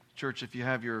Church, if you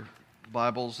have your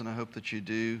Bibles, and I hope that you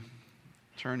do,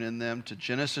 turn in them to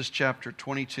Genesis chapter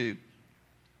 22.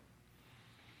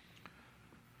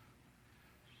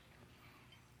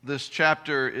 This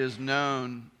chapter is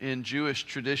known in Jewish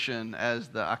tradition as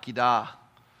the Akedah,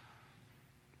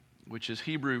 which is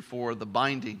Hebrew for the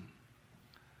binding.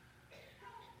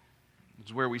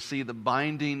 It's where we see the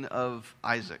binding of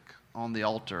Isaac on the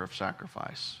altar of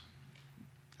sacrifice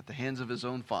at the hands of his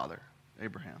own father,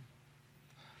 Abraham.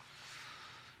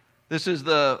 This is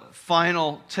the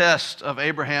final test of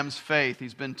Abraham's faith.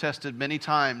 He's been tested many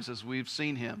times as we've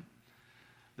seen him.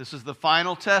 This is the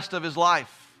final test of his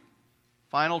life,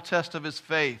 final test of his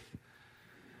faith,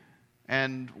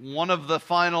 and one of the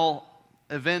final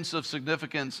events of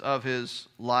significance of his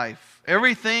life.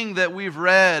 Everything that we've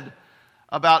read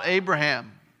about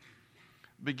Abraham,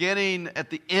 beginning at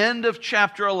the end of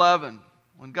chapter 11,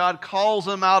 when God calls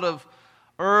him out of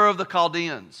Ur of the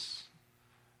Chaldeans,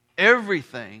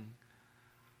 everything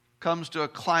comes to a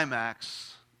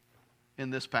climax in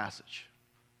this passage.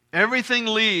 Everything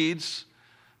leads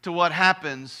to what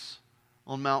happens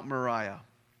on Mount Moriah.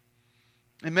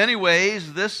 In many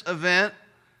ways, this event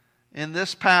in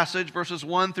this passage, verses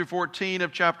 1 through 14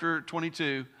 of chapter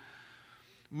 22,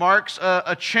 marks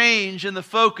a change in the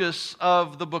focus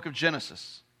of the book of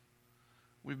Genesis.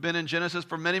 We've been in Genesis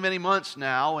for many, many months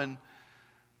now, and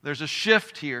there's a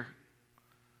shift here.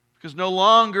 Because no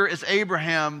longer is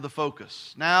Abraham the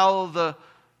focus. Now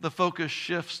the focus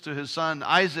shifts to his son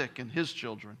Isaac and his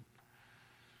children.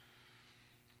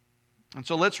 And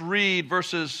so let's read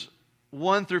verses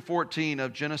 1 through 14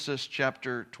 of Genesis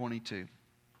chapter 22.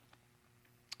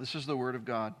 This is the word of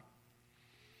God.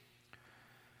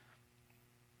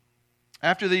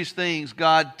 After these things,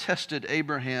 God tested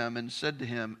Abraham and said to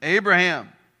him,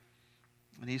 "Abraham."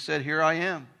 And he said, "Here I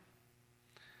am."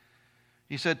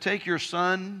 He said, "Take your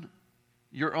son,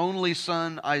 your only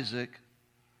son Isaac,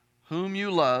 whom you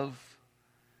love,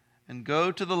 and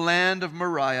go to the land of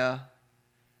Moriah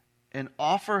and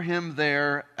offer him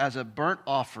there as a burnt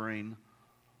offering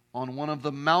on one of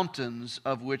the mountains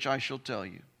of which I shall tell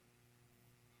you."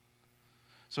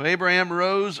 So Abraham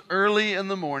rose early in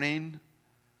the morning,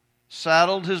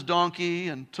 saddled his donkey,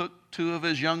 and took 2 of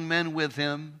his young men with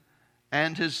him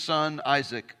and his son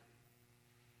Isaac.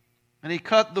 And he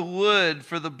cut the wood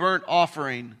for the burnt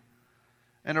offering,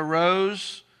 and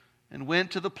arose and went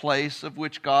to the place of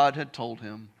which God had told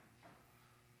him.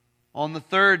 On the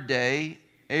 3rd day,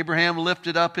 Abraham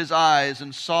lifted up his eyes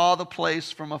and saw the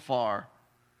place from afar.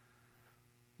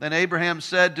 Then Abraham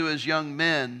said to his young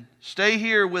men, "Stay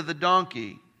here with the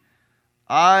donkey.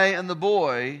 I and the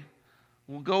boy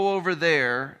will go over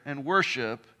there and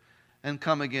worship and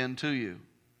come again to you."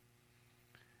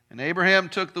 And Abraham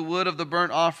took the wood of the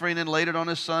burnt offering and laid it on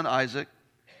his son Isaac.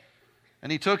 And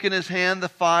he took in his hand the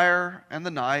fire and the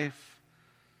knife.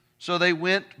 So they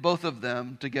went, both of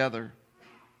them, together.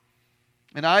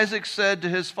 And Isaac said to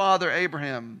his father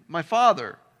Abraham, "My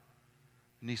father."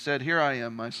 And he said, "Here I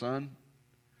am, my son."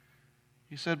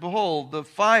 He said, "Behold, the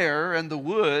fire and the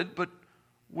wood, but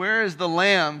where is the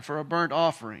lamb for a burnt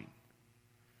offering?"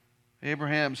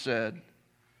 Abraham said,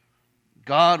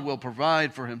 "God will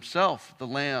provide for himself the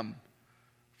lamb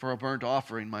for a burnt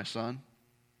offering, my son."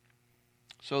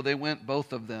 So they went,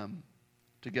 both of them,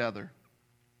 together.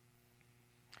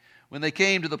 When they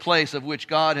came to the place of which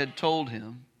God had told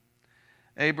him,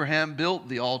 Abraham built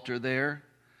the altar there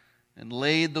and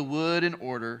laid the wood in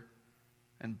order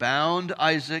and bound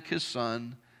Isaac his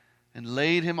son and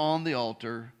laid him on the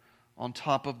altar on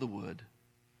top of the wood.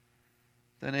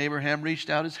 Then Abraham reached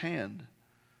out his hand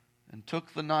and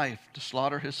took the knife to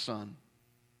slaughter his son.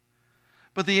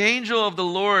 But the angel of the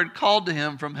Lord called to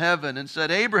him from heaven and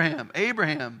said, "Abraham,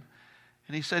 Abraham."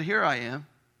 And he said, "Here I am."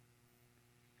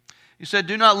 He said,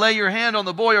 "Do not lay your hand on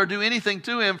the boy or do anything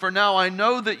to him, for now I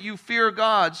know that you fear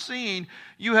God, seeing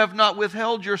you have not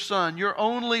withheld your son, your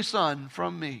only son,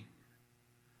 from me."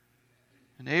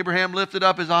 And Abraham lifted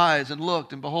up his eyes and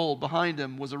looked, and behold, behind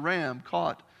him was a ram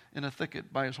caught in a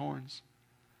thicket by his horns.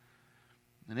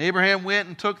 And Abraham went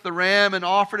and took the ram and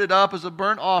offered it up as a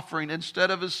burnt offering instead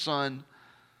of his son.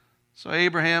 So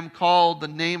Abraham called the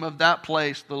name of that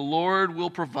place, "The Lord will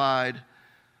provide,"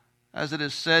 as it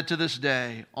is said to this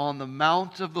day, "On the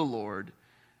mount of the Lord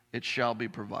it shall be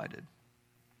provided."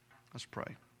 Let's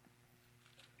pray.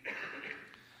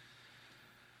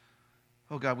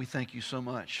 Oh God, we thank you so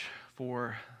much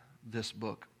for this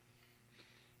book.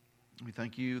 We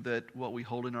thank you that what we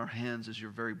hold in our hands is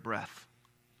your very breath.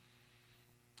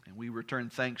 And we return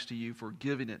thanks to you for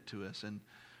giving it to us and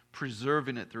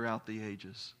preserving it throughout the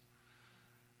ages.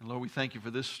 And Lord, we thank you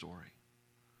for this story,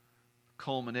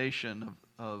 culmination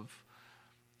of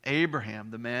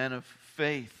Abraham, the man of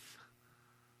faith.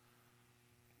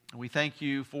 And we thank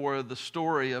you for the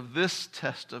story of this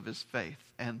test of his faith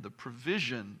and the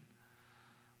provision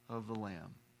of the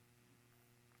Lamb.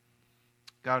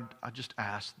 God, I just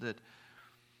ask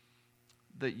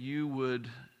that you would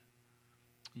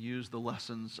use the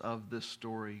lessons of this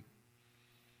story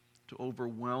to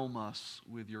overwhelm us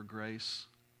with your grace.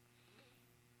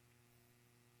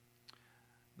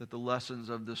 That the lessons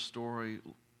of this story,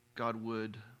 God,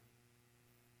 would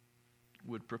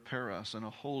prepare us in a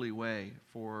holy way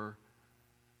for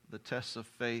the tests of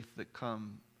faith that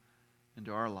come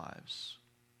into our lives.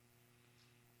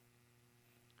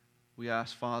 We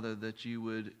ask, Father, that you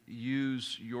would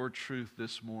use your truth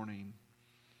this morning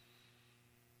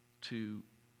to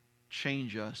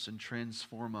change us and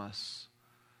transform us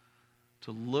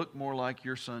to look more like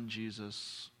your Son,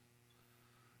 Jesus,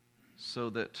 so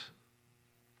that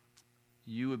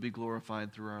you would be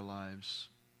glorified through our lives,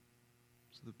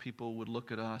 so that people would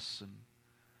look at us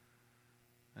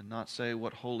and not say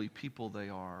what holy people they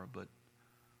are, but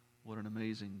what an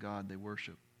amazing God they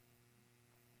worship.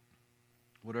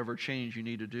 Whatever change you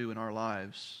need to do in our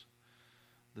lives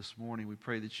this morning, we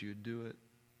pray that you would do it.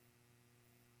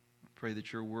 We pray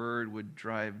that your word would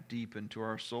drive deep into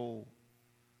our soul,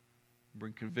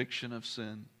 bring conviction of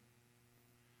sin,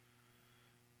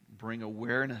 bring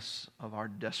awareness of our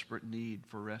desperate need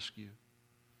for rescue,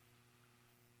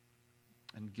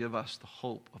 and give us the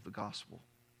hope of the gospel,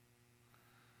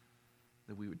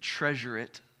 that we would treasure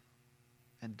it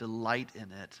and delight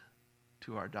in it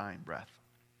to our dying breath.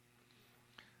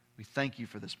 We thank you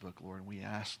for this book, Lord, and we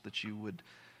ask that you would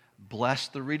bless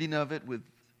the reading of it with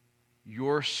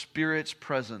your Spirit's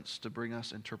presence to bring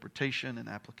us interpretation and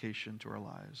application to our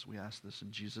lives. We ask this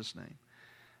in Jesus' name.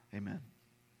 Amen.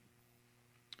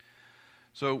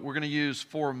 So we're going to use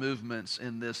 4 movements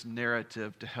in this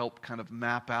narrative to help kind of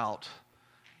map out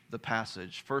the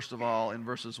passage. First of all, in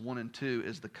verses 1 and 2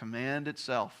 is the command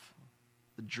itself,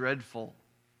 the dreadful,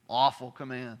 awful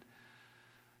command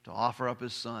to offer up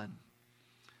his son.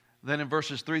 Then in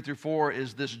verses 3 through 4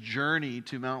 is this journey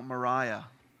to Mount Moriah,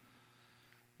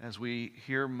 as we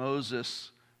hear Moses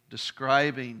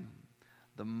describing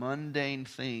the mundane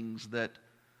things that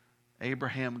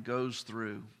Abraham goes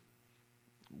through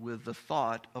with the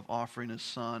thought of offering his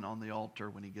son on the altar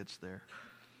when he gets there.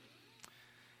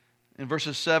 In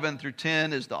verses 7 through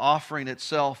 10 is the offering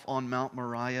itself on Mount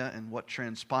Moriah and what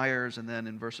transpires. And then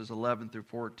in verses 11 through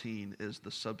 14 is the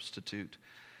substitute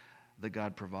that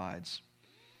God provides.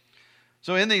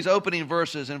 So in these opening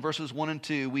verses, in verses 1 and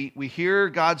 2, we hear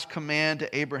God's command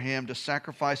to Abraham to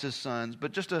sacrifice his sons.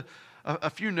 But just a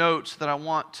few notes that I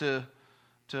want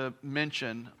to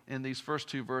mention in these first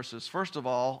 2 verses. First of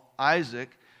all, Isaac,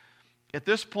 at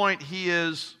this point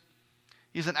he's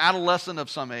an adolescent of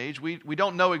some age. We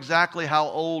don't know exactly how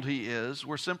old he is.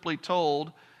 We're simply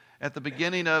told at the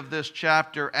beginning of this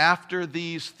chapter, after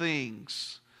these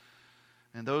things.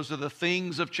 And those are the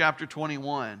things of chapter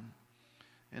 21.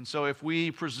 And so if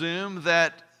we presume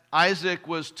that Isaac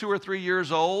was 2 or 3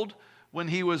 years old when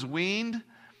he was weaned,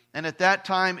 and at that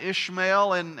time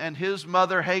Ishmael and his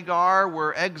mother Hagar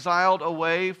were exiled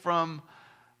away from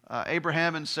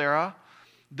Abraham and Sarah,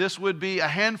 this would be a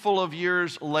handful of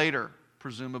years later,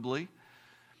 presumably.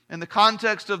 In the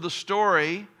context of the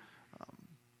story,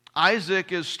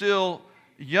 Isaac is still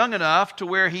young enough to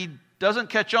where he doesn't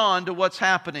catch on to what's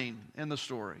happening in the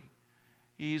story.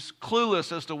 He's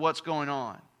clueless as to what's going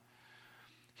on.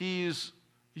 He's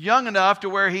young enough to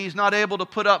where he's not able to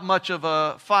put up much of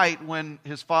a fight when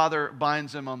his father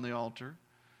binds him on the altar.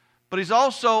 But he's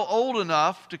also old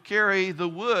enough to carry the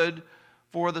wood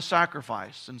for the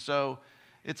sacrifice. And so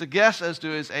it's a guess as to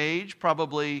his age,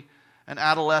 probably an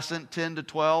adolescent, 10 to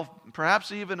 12,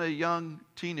 perhaps even a young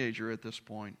teenager at this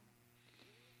point.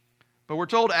 But we're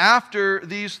told after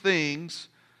these things,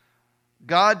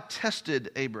 God tested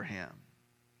Abraham.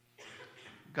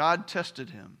 God tested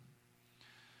him.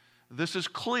 This is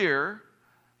clear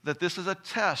that this is a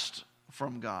test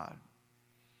from God.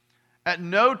 At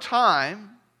no time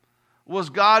was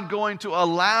God going to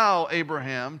allow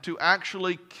Abraham to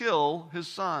actually kill his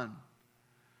son.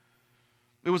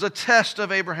 It was a test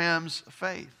of Abraham's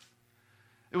faith.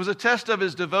 It was a test of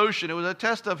his devotion. It was a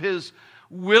test of his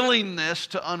willingness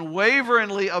to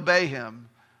unwaveringly obey him,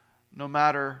 no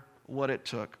matter what it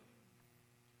took.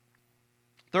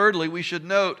 Thirdly, we should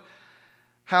note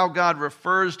how God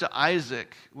refers to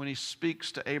Isaac when he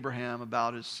speaks to Abraham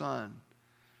about his son.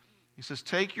 He says,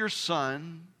 "Take your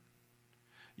son,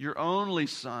 your only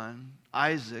son,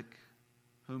 Isaac,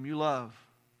 whom you love."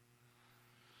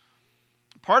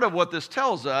 Part of what this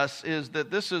tells us is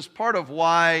that this is part of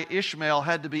why Ishmael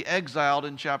had to be exiled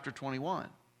in chapter 21.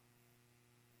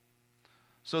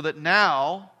 So that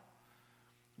now,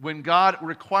 when God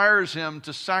requires him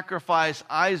to sacrifice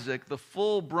Isaac, the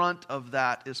full brunt of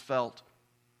that is felt.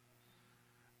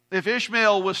 If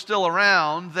Ishmael was still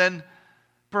around, then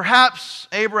perhaps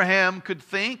Abraham could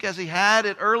think, as he had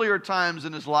at earlier times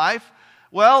in his life,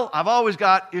 well, I've always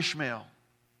got Ishmael.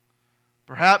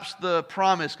 Perhaps the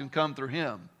promise can come through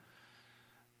him.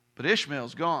 But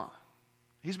Ishmael's gone.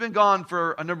 He's been gone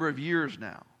for a number of years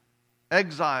now,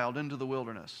 exiled into the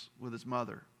wilderness with his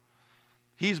mother.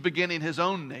 He's beginning his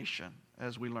own nation,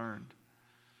 as we learned.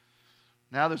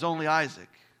 Now there's only Isaac.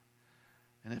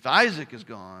 And if Isaac is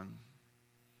gone,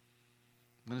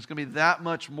 then it's going to be that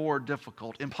much more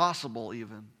difficult, impossible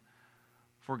even,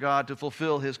 for God to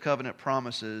fulfill his covenant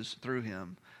promises through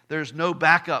him. There's no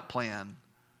backup plan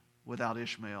without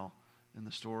Ishmael in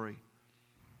the story.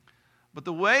 But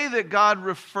the way that God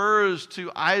refers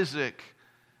to Isaac,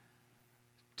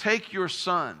 take your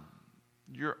son,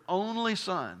 your only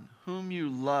son, whom you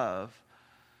love,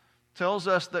 tells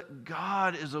us that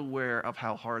God is aware of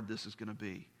how hard this is going to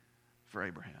be for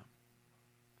Abraham.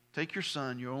 Take your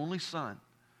son, your only son,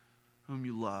 whom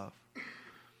you love.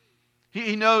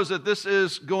 He knows that this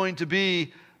is going to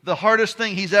be the hardest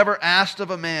thing he's ever asked of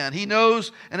a man. He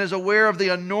knows and is aware of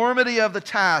the enormity of the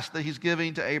task that he's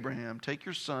giving to Abraham. Take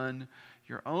your son,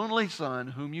 your only son,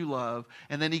 whom you love,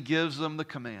 and then he gives them the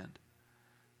command.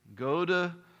 Go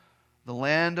to the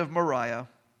land of Moriah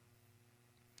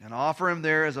and offer him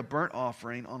there as a burnt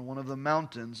offering on one of the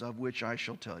mountains of which I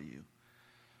shall tell you.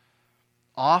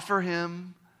 Offer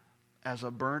him as a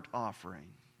burnt offering,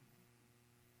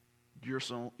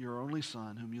 your only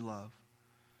son whom you love.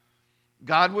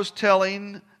 God was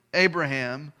telling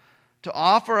Abraham to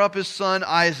offer up his son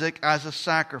Isaac as a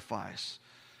sacrifice,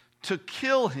 to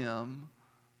kill him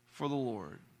for the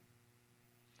Lord.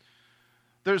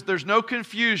 There's no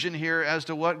confusion here as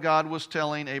to what God was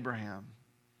telling Abraham.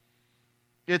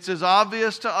 It's as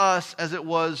obvious to us as it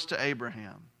was to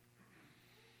Abraham.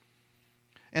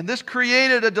 And this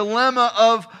created a dilemma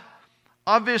of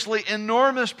obviously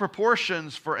enormous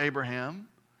proportions for Abraham.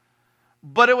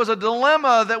 But it was a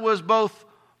dilemma that was both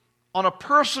on a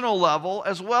personal level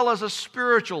as well as a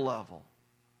spiritual level.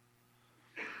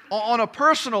 On a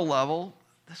personal level,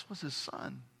 this was his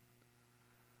son.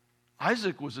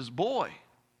 Isaac was his boy.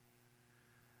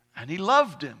 And he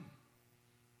loved him.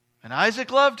 And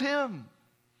Isaac loved him.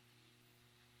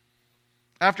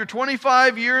 After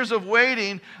 25 years of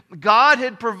waiting, God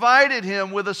had provided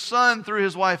him with a son through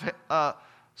his wife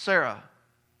Sarah.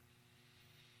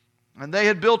 And they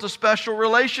had built a special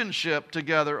relationship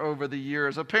together over the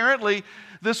years. Apparently,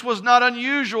 this was not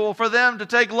unusual for them to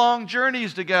take long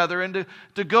journeys together and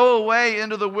to go away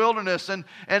into the wilderness and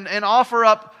offer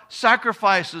up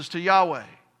sacrifices to Yahweh.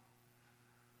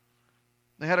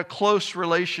 They had a close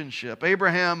relationship.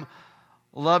 Abraham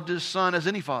loved his son as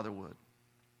any father would.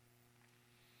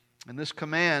 And this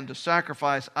command to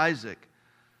sacrifice Isaac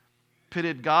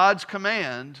pitted God's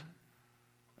command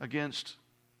against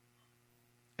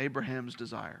Abraham's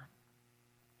desire.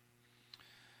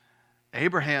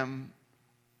 Abraham,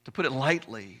 to put it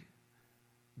lightly,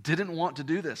 didn't want to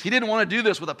do this. He didn't want to do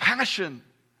this with a passion.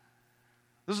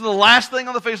 This is the last thing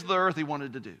on the face of the earth he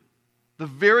wanted to do. The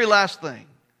very last thing.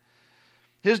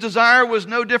 His desire was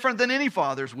no different than any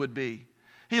father's would be.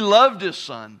 He loved his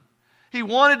son. He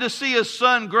wanted to see his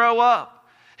son grow up.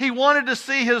 He wanted to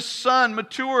see his son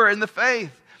mature in the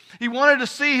faith. He wanted to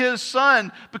see his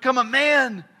son become a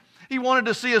man. He wanted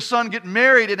to see his son get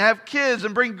married and have kids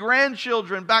and bring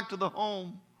grandchildren back to the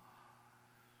home.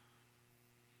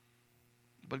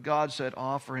 But God said,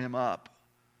 offer him up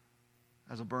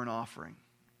as a burnt offering.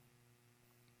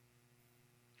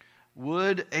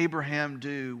 Would Abraham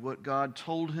do what God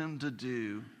told him to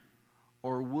do,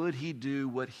 or would he do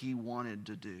what he wanted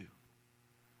to do?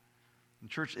 And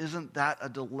church, isn't that a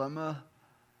dilemma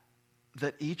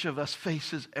that each of us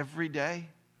faces every day?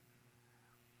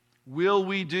 Will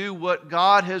we do what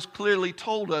God has clearly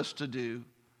told us to do,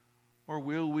 or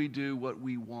will we do what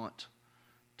we want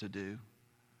to do?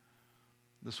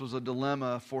 This was a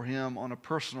dilemma for him on a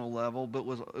personal level, but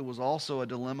it was also a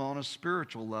dilemma on a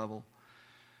spiritual level.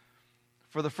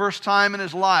 For the first time in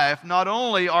his life, not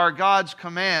only are God's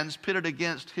commands pitted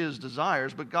against his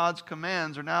desires, but God's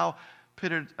commands are now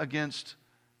pitted against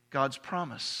God's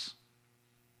promise.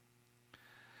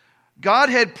 God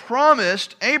had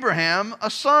promised Abraham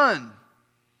a son.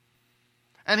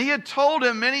 And he had told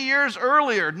him many years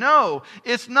earlier, no,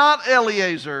 it's not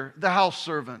Eliezer, the house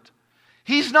servant.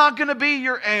 He's not going to be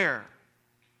your heir.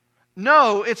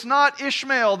 No, it's not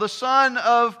Ishmael, the son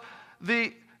of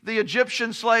the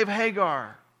Egyptian slave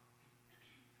Hagar.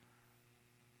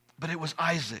 But it was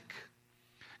Isaac.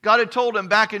 God had told him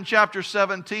back in chapter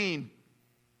 17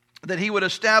 that he would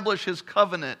establish his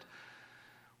covenant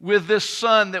with this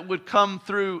son that would come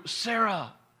through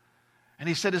Sarah. And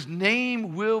he said his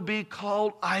name will be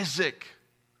called Isaac.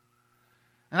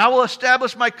 And I will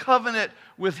establish my covenant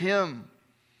with him.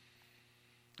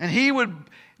 And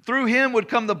through him would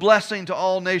come the blessing to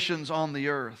all nations on the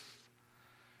earth.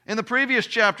 In the previous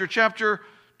chapter, chapter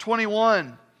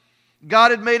 21,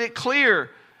 God had made it clear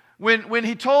when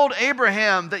he told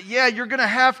Abraham that, you're going to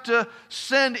have to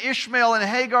send Ishmael and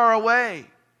Hagar away.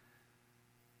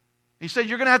 He said,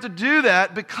 you're going to have to do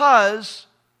that because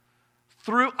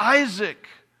through Isaac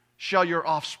shall your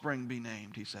offspring be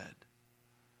named, he said.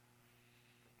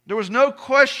 There was no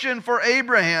question for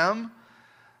Abraham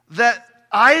that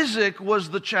Isaac was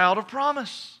the child of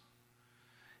promise.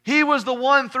 He was the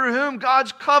one through whom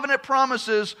God's covenant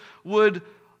promises would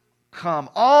come.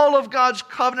 All of God's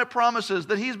covenant promises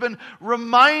that he's been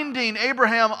reminding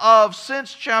Abraham of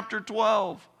since chapter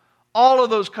 12. All of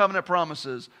those covenant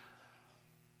promises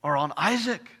are on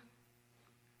Isaac.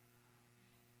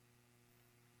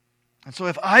 And so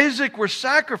if Isaac were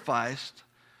sacrificed,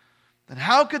 then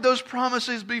how could those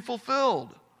promises be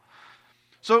fulfilled?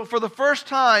 So for the first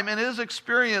time in his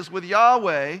experience with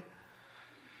Yahweh,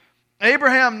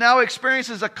 Abraham now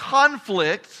experiences a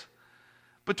conflict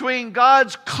between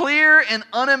God's clear and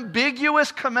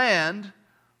unambiguous command,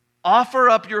 offer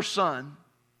up your son,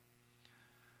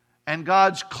 and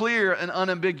God's clear and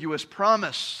unambiguous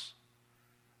promise,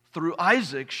 through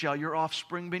Isaac shall your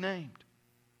offspring be named.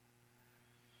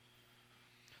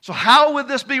 So how would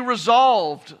this be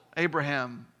resolved,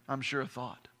 Abraham, I'm sure,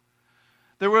 thought.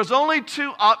 There was only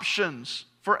two options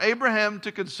for Abraham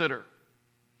to consider.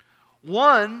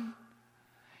 One,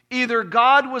 either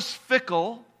God was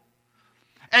fickle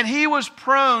and he was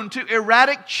prone to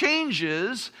erratic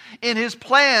changes in his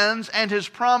plans and his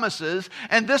promises,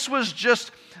 and this was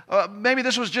just maybe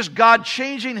this was just God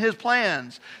changing his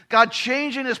plans, God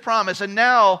changing his promise, and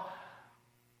now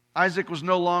Isaac was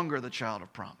no longer the child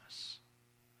of promise.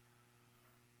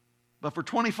 But for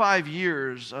 25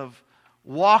 years of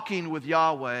walking with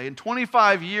Yahweh and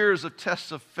 25 years of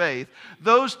tests of faith,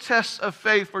 those tests of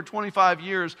faith for 25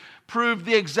 years proved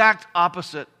the exact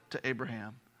opposite to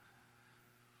Abraham.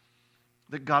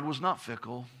 That God was not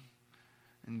fickle,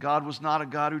 and God was not a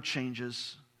God who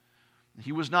changes.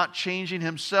 He was not changing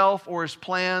himself or his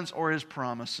plans or his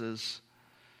promises.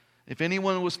 If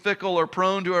anyone was fickle or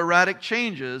prone to erratic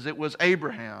changes, it was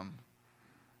Abraham,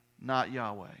 not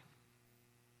Yahweh.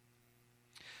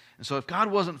 And so if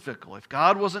God wasn't fickle, if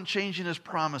God wasn't changing his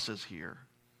promises here,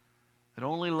 it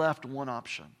only left one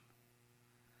option.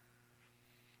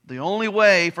 The only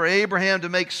way for Abraham to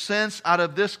make sense out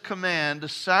of this command to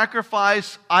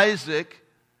sacrifice Isaac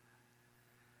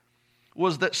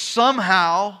was that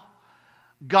somehow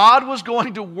God was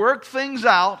going to work things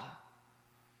out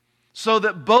so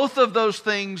that both of those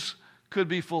things could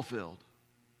be fulfilled.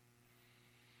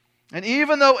 And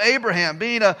even though Abraham,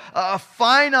 being a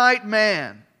finite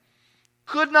man,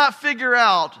 could not figure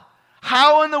out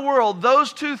how in the world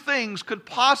those two things could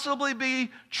possibly be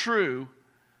true,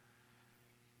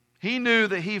 he knew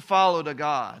that he followed a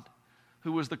God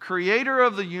who was the creator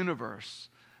of the universe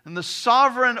and the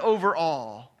sovereign over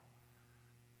all,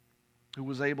 who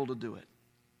was able to do it.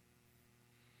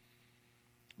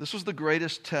 This was the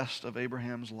greatest test of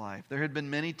Abraham's life. There had been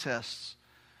many tests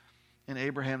in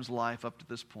Abraham's life up to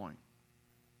this point.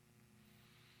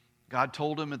 God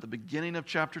told him at the beginning of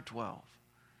chapter 12,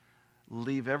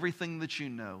 leave everything that you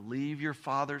know, leave your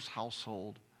father's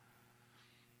household,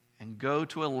 and go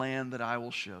to a land that I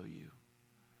will show you.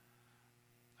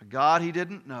 A God he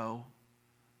didn't know,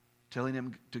 telling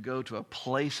him to go to a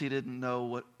place he didn't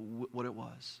know what it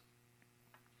was.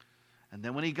 And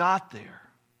then when he got there,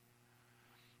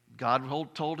 God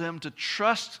told him to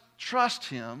trust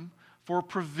him for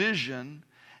provision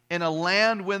in a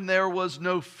land when there was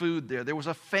no food there. There was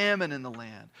a famine in the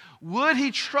land. Would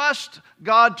he trust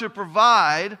God to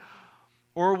provide,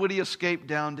 or would he escape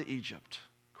down to Egypt?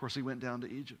 Of course, he went down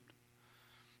to Egypt.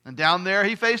 And down there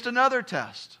he faced another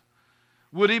test.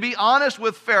 Would he be honest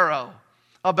with Pharaoh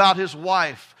about his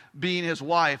wife being his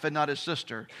wife and not his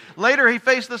sister? Later he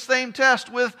faced the same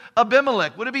test with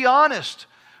Abimelech. Would he be honest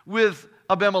with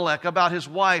Abimelech about his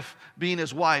wife being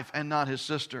his wife and not his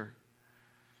sister?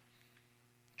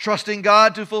 Trusting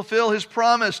God to fulfill his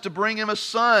promise to bring him a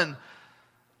son,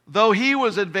 though he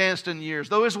was advanced in years,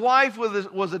 though his wife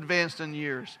was advanced in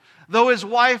years, though his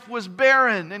wife was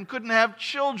barren and couldn't have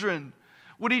children.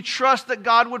 Would he trust that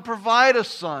God would provide a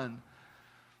son?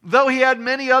 Though he had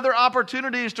many other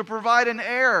opportunities to provide an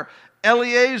heir,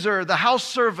 Eliezer, the house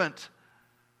servant,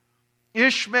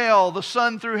 Ishmael, the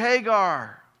son through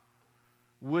Hagar,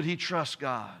 would he trust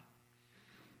God?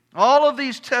 All of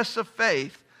these tests of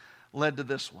faith led to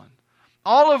this one.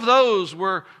 All of those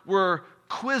were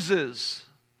quizzes.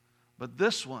 But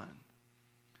this one,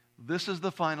 this is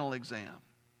the final exam.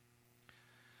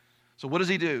 So what does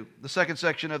he do? The second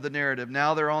section of the narrative.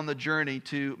 Now they're on the journey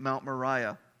to Mount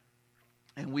Moriah.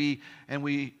 And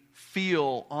we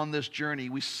feel on this journey,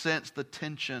 we sense the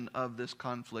tension of this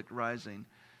conflict rising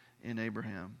in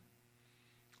Abraham.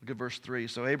 Look at verse 3.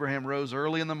 So Abraham rose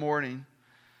early in the morning.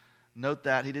 Note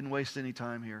that he didn't waste any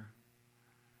time here.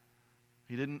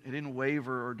 He didn't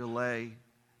waver or delay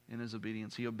in his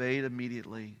obedience. He obeyed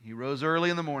immediately. He rose early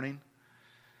in the morning.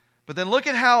 But then look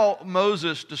at how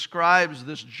Moses describes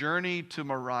this journey to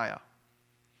Moriah.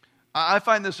 I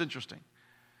find this interesting.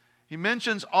 He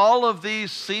mentions all of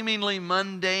these seemingly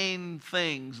mundane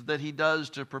things that he does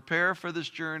to prepare for this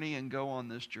journey and go on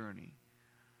this journey.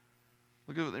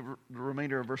 Look at the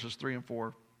remainder of verses 3 and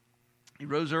 4. He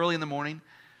rose early in the morning.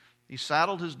 He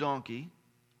saddled his donkey,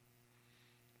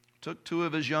 took 2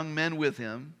 of his young men with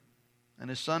him, and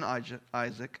his son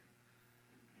Isaac,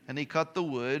 and he cut the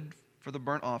wood for the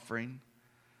burnt offering,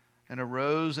 and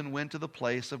arose and went to the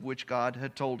place of which God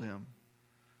had told him.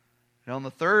 And on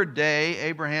the 3rd day,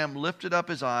 Abraham lifted up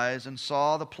his eyes and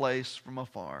saw the place from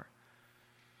afar.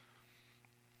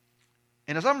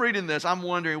 And as I'm reading this, I'm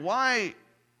wondering, why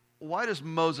does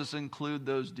Moses include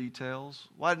those details?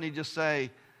 Why didn't he just say,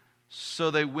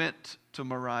 so they went to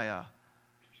Moriah,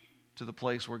 to the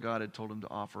place where God had told him to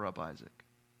offer up Isaac?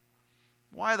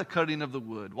 Why the cutting of the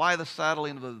wood? Why the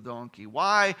saddling of the donkey?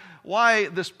 Why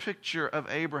this picture of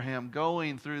Abraham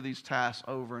going through these tasks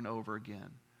over and over again?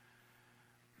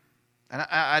 And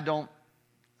I don't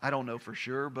know for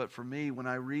sure, but for me, when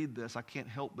I read this, I can't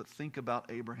help but think about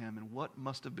Abraham and what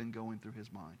must have been going through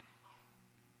his mind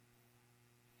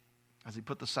as he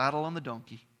put the saddle on the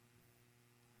donkey,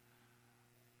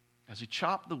 as he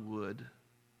chopped the wood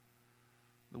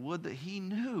that he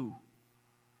knew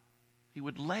he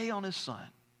would lay on his son.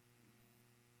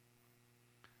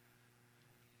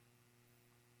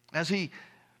 As he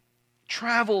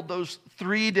traveled those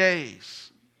 3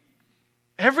 days,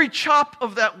 every chop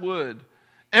of that wood,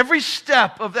 every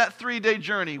step of that 3-day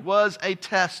journey was a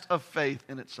test of faith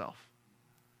in itself.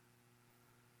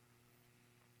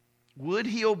 Would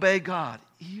he obey God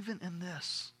even in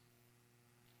this?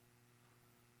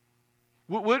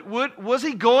 Was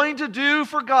he going to do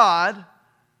for God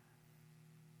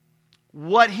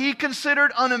what he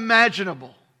considered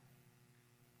unimaginable?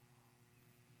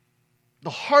 The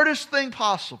hardest thing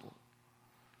possible.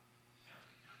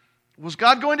 Was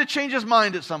God going to change his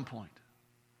mind at some point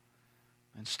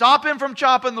and stop him from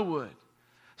chopping the wood,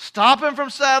 stop him from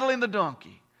saddling the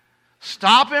donkey,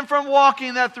 stop him from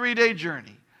walking that 3-day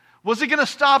journey? Was he going to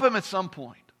stop him at some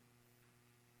point?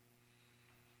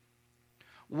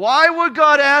 Why would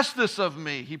God ask this of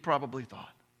me? He probably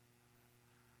thought.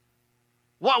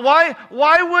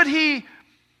 Why would he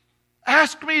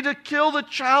ask me to kill the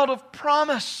child of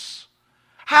promise?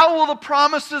 How will the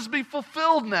promises be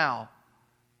fulfilled now?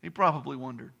 He probably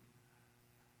wondered.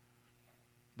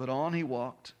 But on he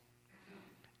walked,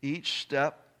 each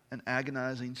step an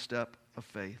agonizing step of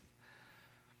faith,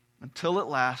 until at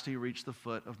last he reached the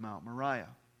foot of Mount Moriah.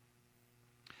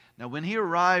 Now, when he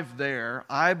arrived there,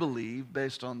 I believe,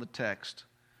 based on the text,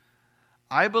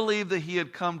 I believe that he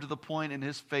had come to the point in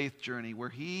his faith journey where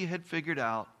he had figured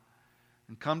out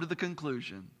and come to the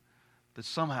conclusion that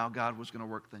somehow God was going to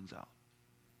work things out.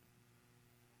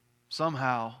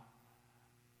 Somehow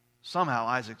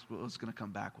Isaac was going to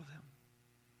come back with him.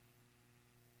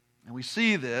 And we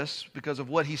see this because of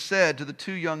what he said to the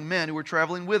 2 young men who were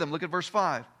traveling with him. Look at verse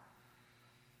 5.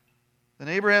 Then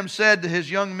Abraham said to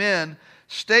his young men,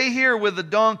 "Stay here with the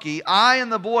donkey. I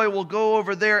and the boy will go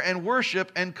over there and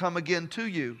worship and come again to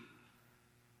you."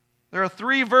 There are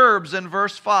 3 verbs in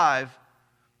verse 5,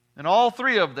 and all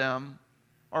 3 of them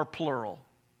are plural.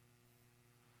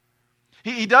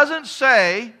 He doesn't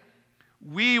say,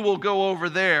 "We will go over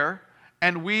there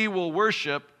and we will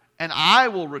worship and I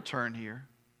will return here."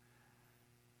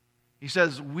 He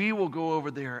says, "We will go over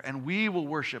there and we will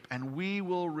worship and we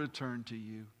will return to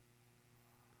you."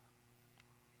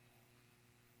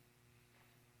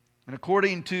 And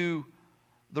according to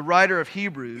the writer of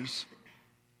Hebrews,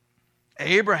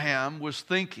 Abraham was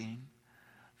thinking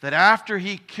that after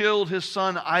he killed his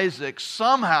son Isaac,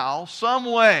 somehow, some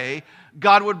way,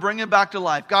 God would bring him back to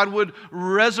life. God would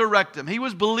resurrect him. He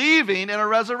was believing in a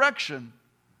resurrection.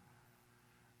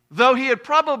 though he had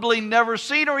probably never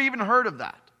seen or even heard of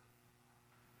that.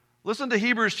 Listen to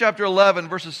Hebrews chapter 11,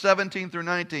 verses 17 through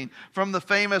 19, from the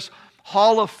famous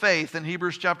Hall of Faith in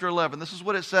Hebrews chapter 11. This is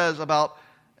what it says about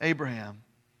Abraham.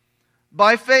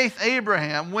 By faith,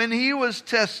 Abraham, when he was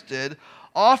tested,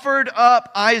 offered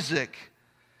up Isaac.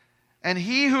 And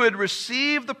he who had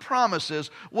received the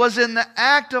promises was in the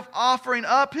act of offering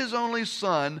up his only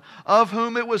son, of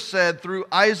whom it was said, through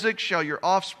Isaac shall your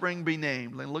offspring be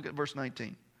named. Look at verse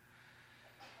 19.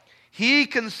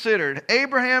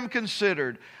 Abraham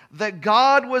considered that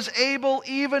God was able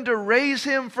even to raise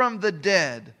him from the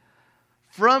dead,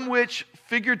 from which,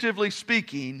 figuratively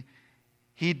speaking,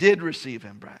 he did receive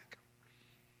him back.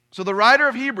 So the writer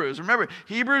of Hebrews, remember,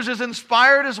 Hebrews is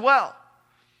inspired as well.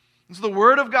 It's the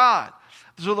Word of God.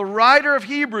 So the writer of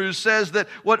Hebrews says that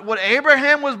what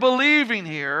Abraham was believing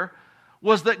here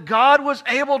was that God was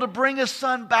able to bring his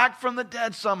son back from the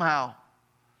dead somehow.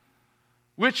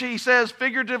 Which he says,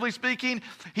 figuratively speaking,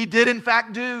 he did in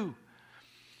fact do.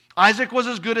 Isaac was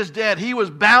as good as dead. He was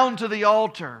bound to the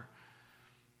altar.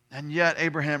 And yet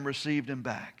Abraham received him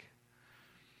back.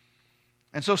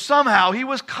 And so somehow he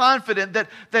was confident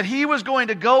that he was going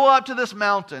to go up to this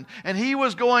mountain and he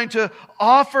was going to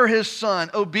offer his son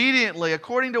obediently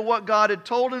according to what God had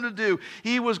told him to do.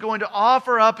 He was going to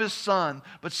offer up his son,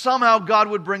 but somehow God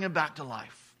would bring him back to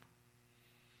life.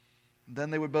 And then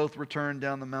they would both return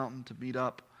down the mountain to meet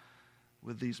up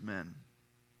with these men.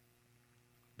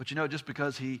 But just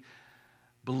because he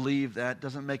believed that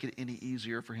doesn't make it any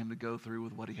easier for him to go through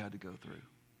with what he had to go through.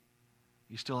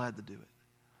 He still had to do it.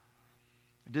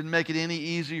 It didn't make it any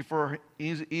easier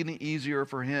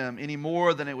for him, any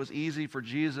more than it was easy for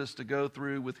Jesus to go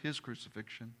through with his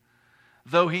crucifixion.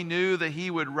 Though he knew that he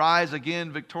would rise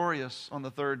again victorious on the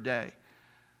third day,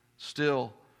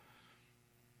 still,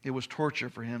 it was torture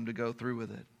for him to go through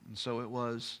with it. And so it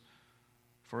was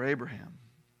for Abraham.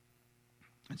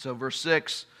 And so verse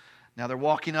 6, now they're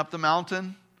walking up the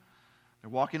mountain. They're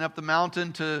walking up the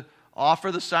mountain to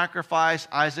offer the sacrifice.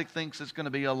 Isaac thinks it's going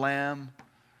to be a lamb.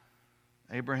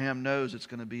 Abraham knows it's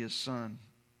going to be his son.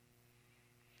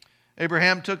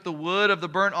 Abraham took the wood of the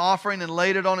burnt offering and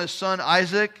laid it on his son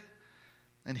Isaac,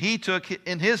 and he took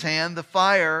in his hand the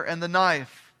fire and the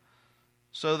knife.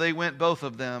 So they went both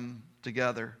of them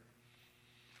together.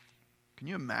 Can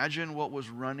you imagine what was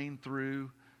running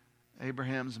through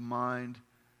Abraham's mind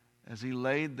as he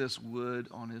laid this wood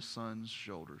on his son's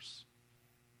shoulders?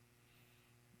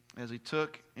 As he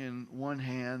took in one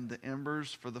hand the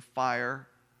embers for the fire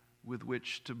with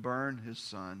which to burn his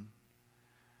son,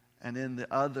 and in the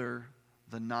other,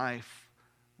 the knife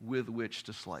with which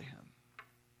to slay him.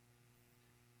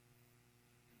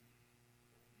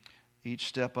 Each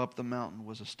step up the mountain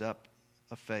was a step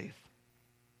of faith.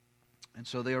 And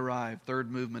so they arrived. Third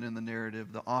movement in the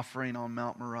narrative, the offering on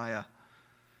Mount Moriah.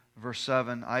 Verse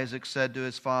 7, Isaac said to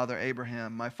his father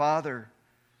Abraham, "My father."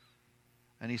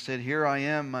 And he said, "Here I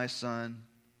am, my son."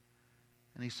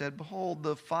 And he said, "Behold,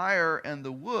 the fire and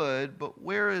the wood, but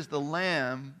where is the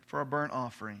lamb for a burnt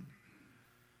offering?"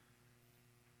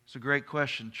 It's a great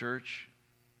question, church.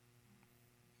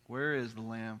 Where is the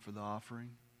lamb for the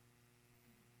offering?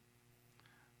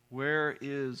 Where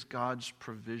is God's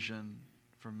provision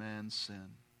for man's sin?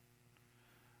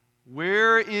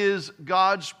 Where is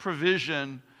God's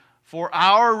provision for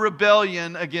our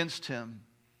rebellion against Him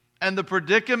and the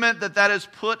predicament that has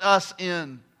put us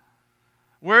in?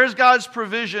 Where is God's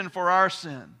provision for our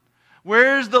sin?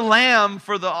 Where is the lamb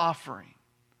for the offering?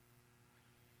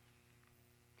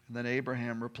 And then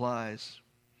Abraham replies,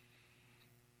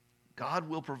 God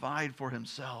will provide for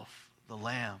Himself the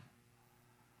lamb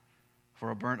for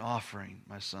a burnt offering,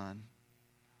 my son.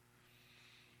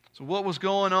 So what was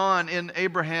going on in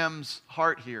Abraham's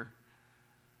heart here?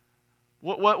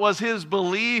 What was his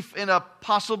belief in a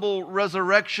possible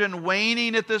resurrection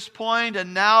waning at this point?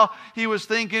 And now he was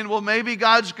thinking, well, maybe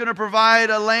God's going to provide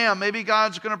a lamb. Maybe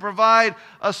God's going to provide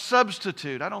a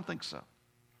substitute. I don't think so.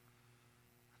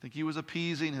 I think he was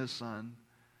appeasing his son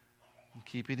and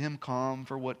keeping him calm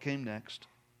for what came next.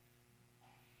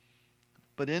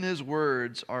 But in his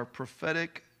words are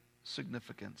prophetic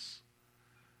significance.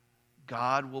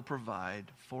 God will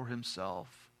provide for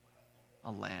Himself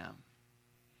a lamb.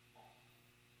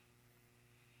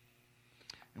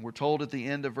 And we're told at the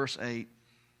end of verse 8,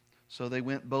 so they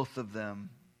went both of them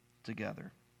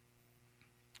together.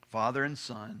 Father and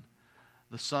son.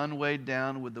 The son weighed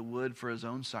down with the wood for his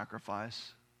own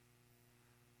sacrifice,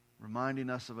 reminding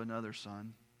us of another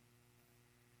son.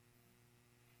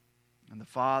 And the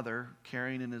father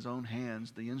carrying in his own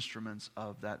hands the instruments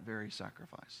of that very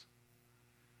sacrifice.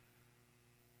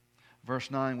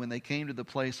 Verse 9, when they came to the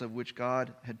place of which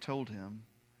God had told him,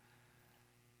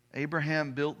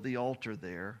 Abraham built the altar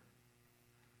there.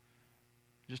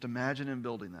 Just imagine him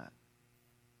building that.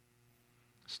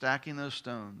 Stacking those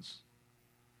stones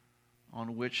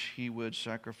on which he would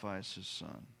sacrifice his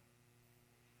son.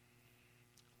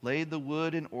 Laid the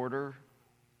wood in order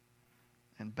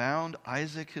and bound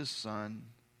Isaac his son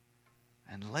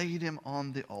and laid him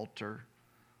on the altar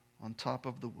on top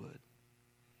of the wood.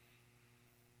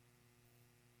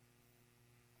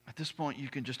 At this point, you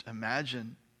can just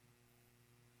imagine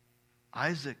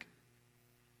Isaac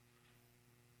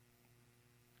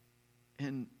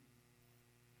in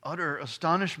utter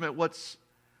astonishment. What's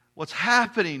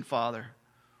happening, Father?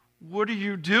 What are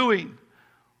you doing?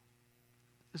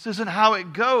 This isn't how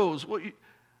it goes.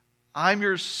 I'm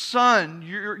your son.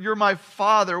 You're my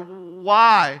father.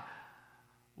 Why?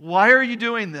 Why are you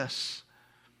doing this?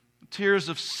 Tears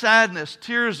of sadness,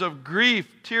 tears of grief,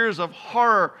 tears of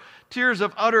horror, tears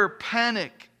of utter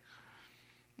panic.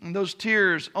 And those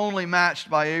tears only matched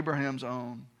by Abraham's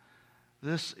own.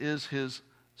 This is his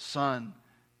son,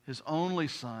 his only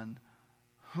son,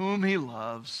 whom he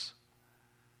loves.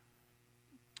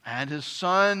 And his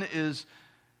son is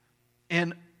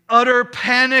in utter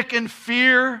panic and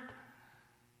fear,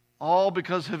 all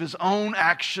because of his own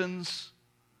actions.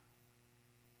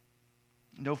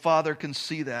 No father can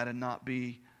see that and not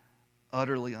be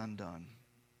utterly undone.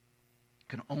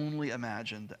 Can only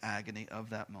imagine the agony of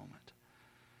that moment.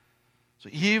 So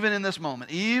even in this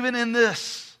moment, even in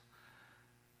this,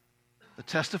 the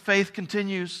test of faith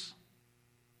continues.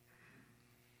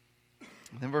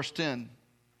 And then verse 10.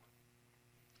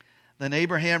 Then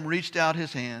Abraham reached out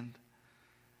his hand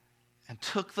and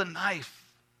took the knife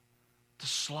to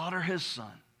slaughter his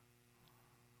son.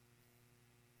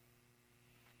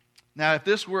 Now, if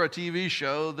this were a TV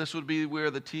show, this would be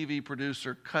where the TV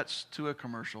producer cuts to a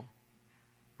commercial.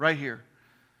 Right here.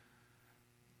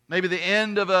 Maybe the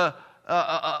end of a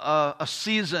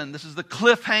season. This is the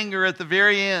cliffhanger at the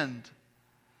very end.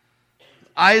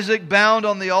 Isaac bound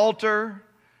on the altar.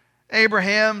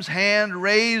 Abraham's hand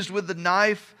raised with the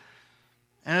knife.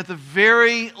 And at the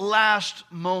very last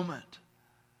moment,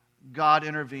 God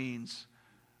intervenes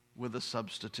with a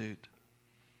substitute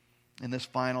in this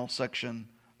final section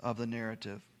of the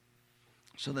narrative.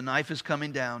 So the knife is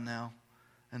coming down now.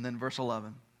 And then verse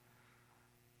 11.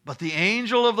 But the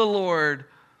angel of the Lord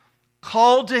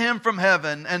called to him from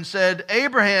heaven and said,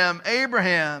 Abraham,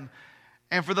 Abraham.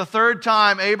 And for the third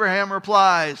time, Abraham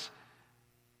replies,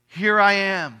 Here I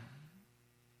am.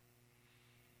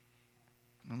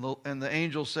 And the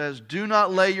angel says, Do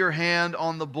not lay your hand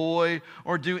on the boy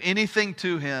or do anything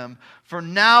to him. For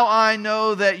now I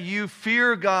know that you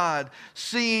fear God,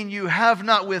 seeing you have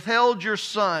not withheld your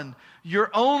son, your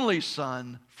only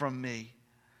son, from me.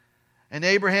 And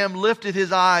Abraham lifted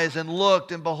his eyes and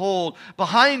looked, and behold,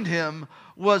 behind him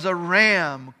was a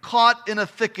ram caught in a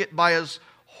thicket by his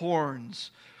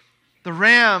horns. The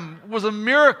ram was a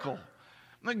miracle.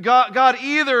 God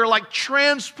either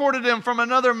transported him from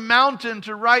another mountain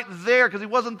to right there because he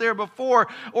wasn't there before,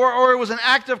 or it was an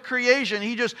act of creation.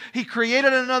 He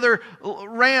created another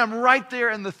ram right there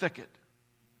in the thicket.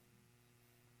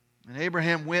 And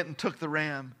Abraham went and took the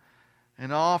ram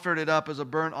and offered it up as a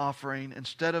burnt offering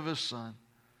instead of his son.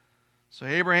 So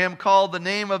Abraham called the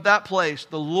name of that place,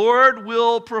 The Lord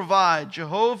will provide,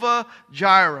 Jehovah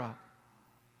Jireh.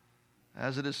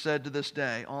 As it is said to this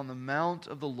day, On the mount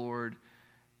of the Lord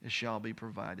it shall be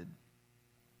provided.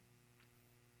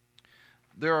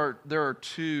 There are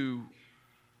two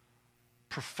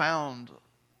profound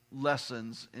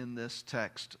lessons in this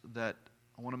text that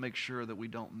I want to make sure that we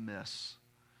don't miss.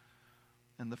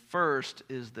 And the first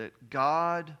is that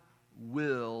God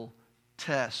will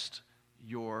test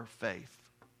your faith.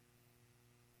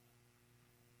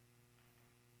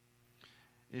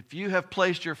 If you have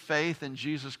placed your faith in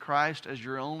Jesus Christ as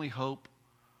your only hope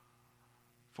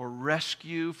for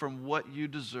rescue from what you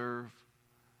deserve,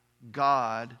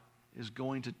 God is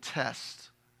going to test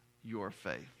your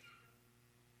faith.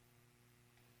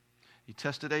 He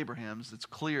tested Abraham's. It's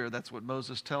clear, that's what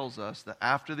Moses tells us, that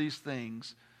after these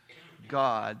things,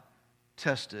 God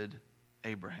tested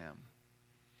Abraham.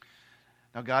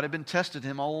 Now, God had been testing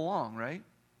him all along, right?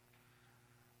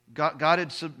 God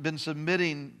had been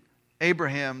submitting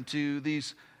Abraham to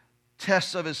these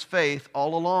tests of his faith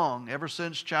all along, ever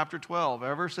since chapter 12,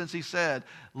 ever since he said,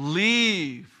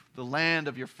 Leave the land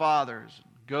of your fathers,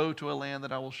 go to a land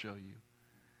that I will show you.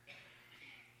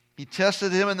 He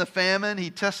tested him in the famine.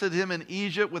 He tested him in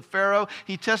Egypt with Pharaoh.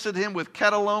 He tested him with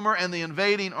Chedorlaomer and the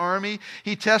invading army.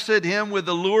 He tested him with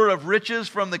the lure of riches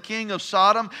from the king of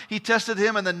Sodom. He tested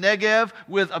him in the Negev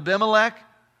with Abimelech.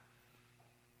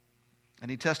 And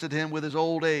he tested him with his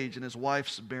old age and his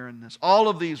wife's barrenness. All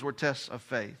of these were tests of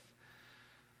faith.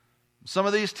 Some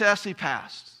of these tests he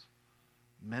passed.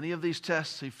 Many of these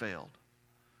tests he failed.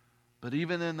 But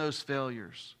even in those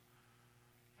failures,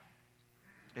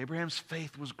 Abraham's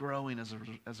faith was growing as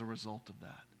a result of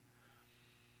that.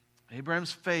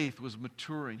 Abraham's faith was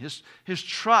maturing. His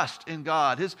trust in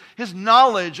God, his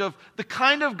knowledge of the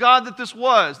kind of God that this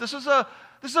was. This is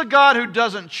a God who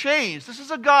doesn't change. This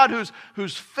is a God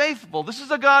who's faithful. This is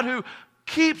a God who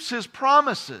keeps His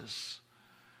promises.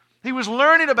 He was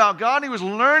learning about God, and he was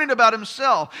learning about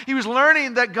himself. He was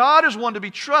learning that God is one to be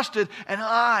trusted, and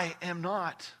I am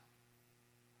not.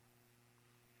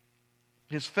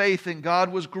 His faith in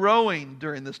God was growing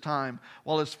during this time,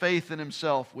 while his faith in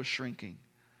himself was shrinking.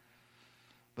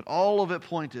 But all of it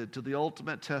pointed to the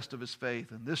ultimate test of his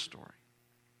faith in this story.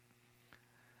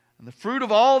 And the fruit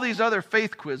of all these other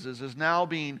faith quizzes is now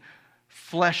being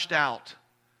fleshed out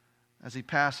as he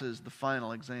passes the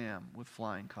final exam with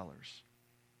flying colors.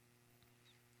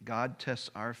 God tests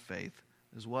our faith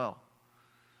as well.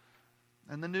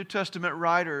 And the New Testament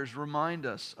writers remind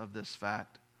us of this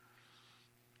fact.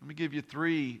 Let me give you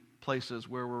 3 places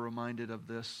where we're reminded of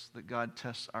this, that God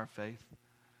tests our faith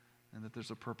and that there's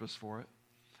a purpose for it.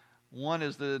 One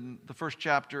is the first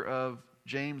chapter of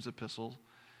James' epistle.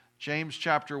 James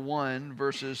chapter 1,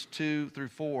 verses 2 through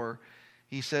 4.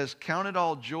 He says, "Count it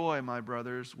all joy, my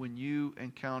brothers, when you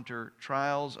encounter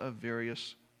trials of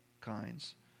various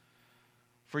kinds.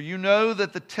 For you know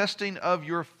that the testing of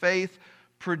your faith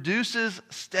produces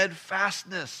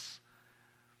steadfastness.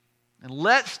 And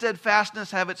let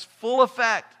steadfastness have its full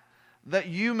effect, that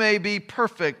you may be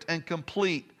perfect and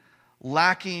complete,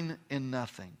 lacking in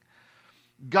nothing."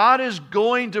 God is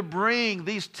going to bring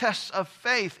these tests of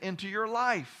faith into your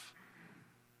life.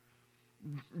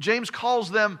 James calls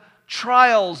them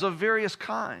trials of various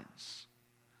kinds.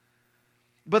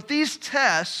 But these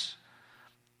tests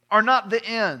are not the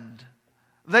end.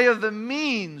 They are the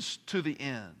means to the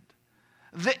end.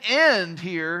 The end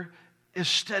here is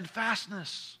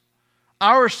steadfastness,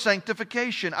 our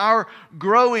sanctification, our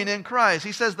growing in Christ.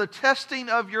 He says the testing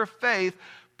of your faith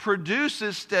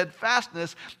produces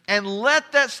steadfastness, and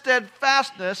let that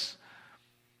steadfastness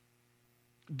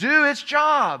do its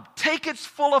job, take its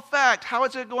full effect. How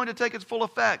is it going to take its full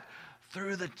effect?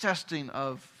 Through the testing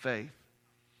of faith.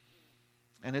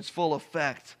 And its full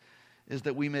effect is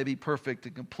that we may be perfect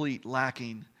and complete,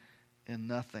 lacking in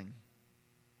nothing.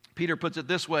 Peter puts it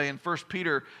this way in 1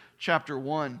 Peter chapter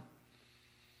 1.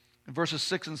 In verses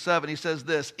 6 and 7, he says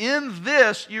this, "In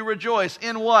this you rejoice."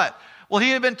 In what? Well,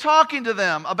 he had been talking to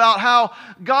them about how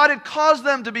God had caused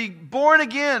them to be born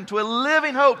again to a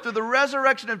living hope through the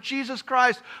resurrection of Jesus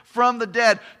Christ from the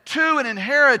dead, to an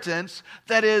inheritance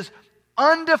that is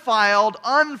undefiled,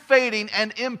 unfading,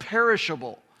 and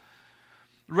imperishable,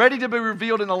 ready to be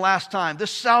revealed in the last time.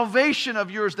 This salvation of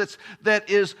yours that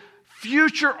is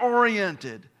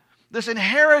future-oriented, this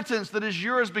inheritance that is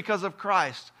yours because of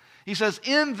Christ. He says,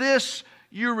 "In this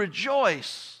you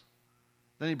rejoice."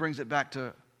 Then he brings it back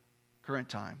to current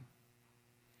time.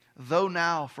 "Though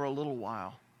now for a little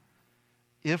while,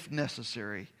 if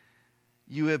necessary,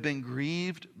 you have been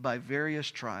grieved by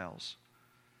various trials,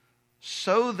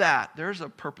 so that," there's a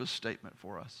purpose statement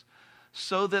for us,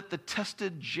 "so that the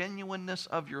tested genuineness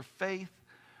of your faith,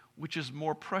 which is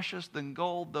more precious than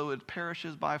gold, though it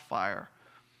perishes by fire,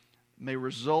 may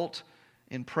result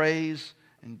in praise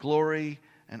and glory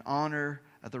and honor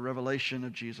at the revelation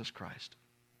of Jesus Christ."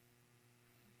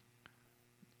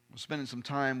 We're spending some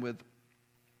time with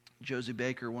Josie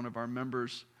Baker, one of our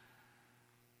members,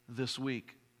 this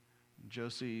week.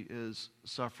 Josie is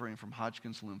suffering from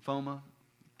Hodgkin's lymphoma,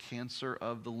 cancer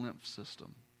of the lymph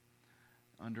system,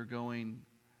 undergoing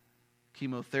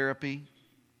chemotherapy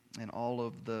and all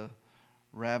of the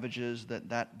ravages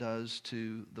that does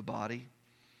to the body.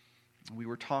 We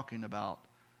were talking about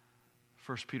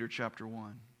 1 Peter chapter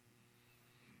 1.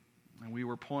 And we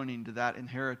were pointing to that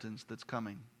inheritance that's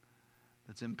coming,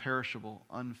 that's imperishable,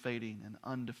 unfading, and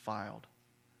undefiled.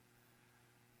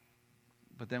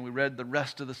 But then we read the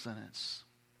rest of the sentence.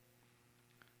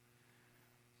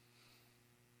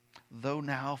 "Though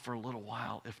now for a little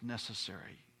while, if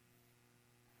necessary,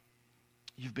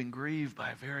 you've been grieved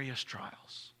by various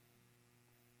trials."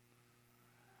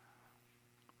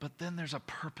 But then there's a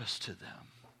purpose to them,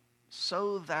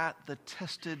 so that the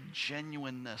tested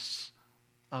genuineness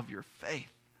of your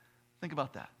faith. Think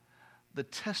about that. The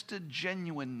tested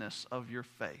genuineness of your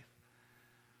faith.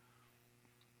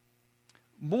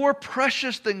 "More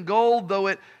precious than gold, though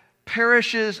it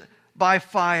perishes by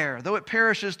fire." Though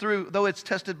it's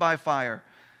tested by fire.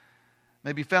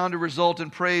 may be found to result in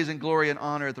praise and glory and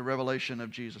honor at the revelation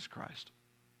of Jesus Christ.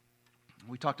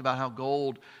 We talked about how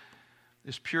gold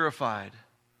is purified.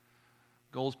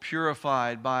 Gold's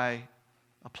purified by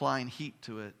applying heat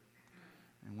to it.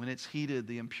 And when it's heated,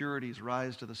 the impurities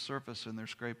rise to the surface and they're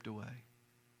scraped away.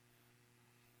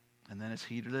 And then it's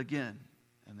heated again,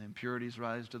 and the impurities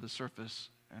rise to the surface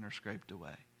and are scraped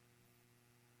away.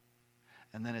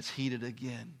 And then it's heated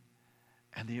again,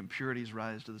 and the impurities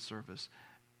rise to the surface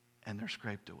and they're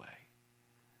scraped away.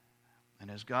 And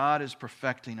as God is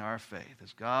perfecting our faith,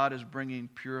 as God is bringing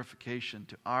purification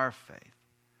to our faith,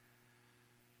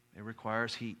 it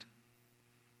requires heat.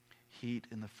 Heat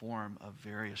in the form of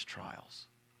various trials.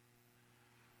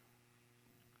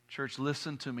 Church,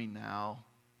 listen to me now.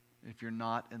 If you're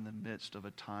not in the midst of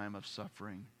a time of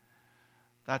suffering,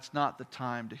 that's not the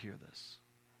time to hear this.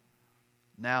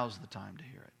 Now's the time to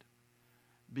hear it.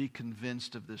 Be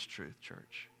convinced of this truth,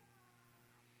 church,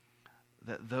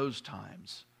 that those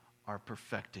times are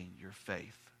perfecting your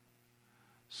faith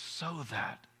so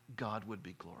that God would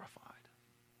be glorified,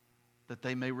 that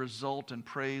they may result in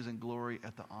praise and glory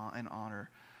and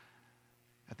honor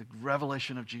at the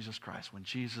revelation of Jesus Christ when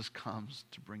Jesus comes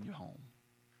to bring you home.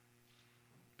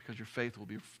 Because your faith will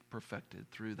be perfected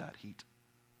through that heat.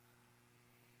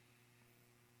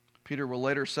 Peter will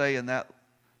later say in that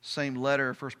same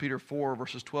letter, 1 Peter 4,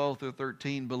 verses 12 through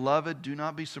 13, "Beloved, do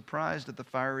not be surprised at the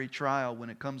fiery trial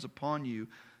when it comes upon you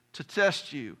to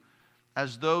test you,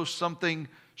 as though something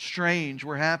strange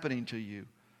were happening to you.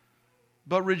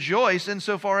 But rejoice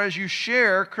insofar as you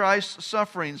share Christ's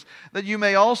sufferings, that you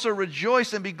may also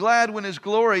rejoice and be glad when His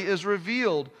glory is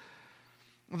revealed."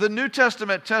 The New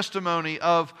Testament testimony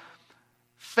of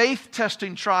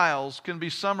faith-testing trials can be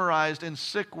summarized in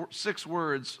six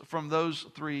words from those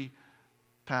three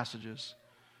passages.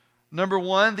 Number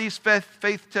one, these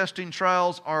faith-testing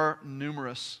trials are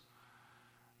numerous.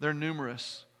 They're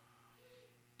numerous.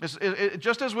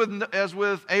 Just as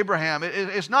with Abraham,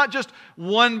 it's not just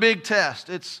one big test.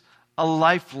 It's a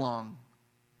lifelong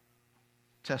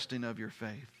testing of your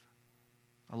faith.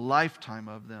 A lifetime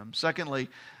of them. Secondly,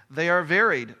 they are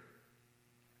varied.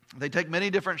 They take many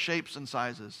different shapes and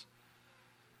sizes.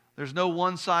 There's no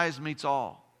one size meets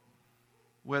all.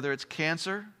 Whether it's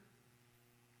cancer,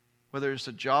 whether it's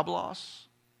a job loss,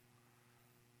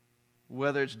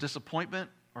 whether it's disappointment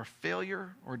or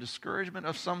failure or discouragement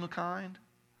of some kind.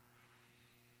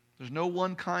 There's no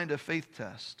one kind of faith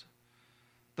test.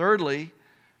 Thirdly,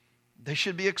 they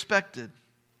should be expected.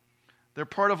 They're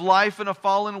part of life in a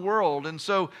fallen world. And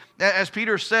so, as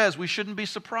Peter says, we shouldn't be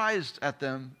surprised at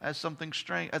them as something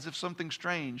strange, as if something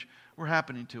strange were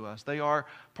happening to us. They are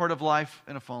part of life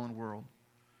in a fallen world.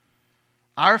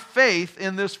 Our faith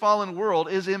in this fallen world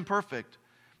is imperfect.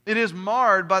 It is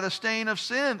marred by the stain of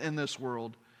sin in this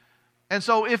world. And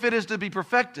so if it is to be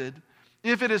perfected,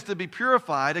 if it is to be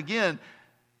purified, again,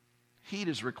 heat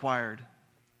is required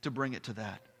to bring it to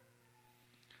that.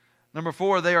 Number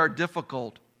four, they are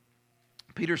difficult.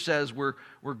 Peter says we're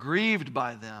grieved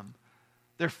by them.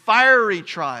 They're fiery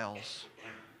trials.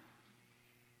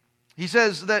 He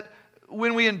says that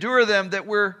when we endure them, that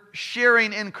we're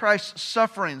sharing in Christ's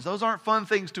sufferings. Those aren't fun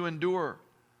things to endure.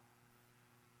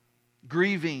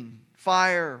 Grieving,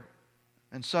 fire,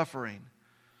 and suffering.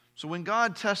 So when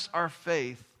God tests our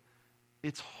faith,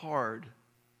 it's hard.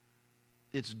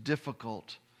 It's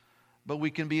difficult. But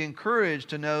we can be encouraged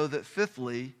to know that,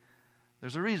 fifthly,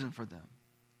 there's a reason for them.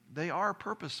 They are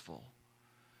purposeful.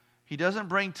 He doesn't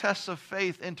bring tests of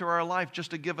faith into our life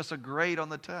just to give us a grade on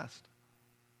the test.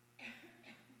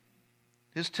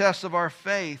 His tests of our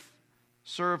faith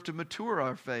serve to mature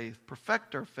our faith,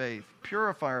 perfect our faith,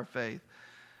 purify our faith.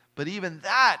 But even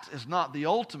that is not the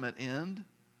ultimate end.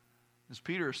 As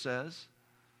Peter says,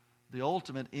 the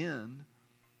ultimate end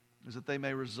is that they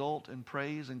may result in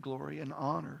praise and glory and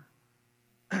honor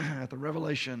at the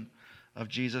revelation of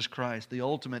Jesus Christ. The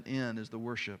ultimate end is the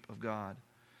worship of God.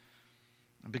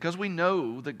 And because we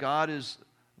know that God is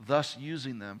thus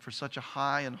using them for such a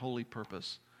high and holy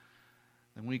purpose,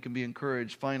 then we can be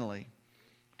encouraged finally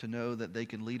to know that they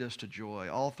can lead us to joy.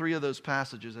 All three of those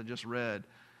passages I just read,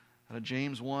 out of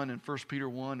James 1 and 1 Peter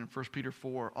 1 and 1 Peter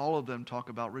 4, all of them talk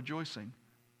about rejoicing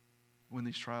when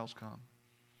these trials come.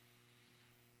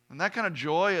 And that kind of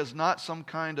joy is not some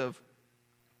kind of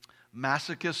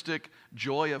masochistic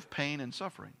joy of pain and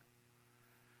suffering.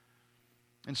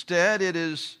 Instead, it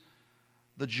is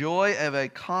the joy of a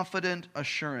confident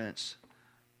assurance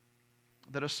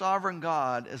that a sovereign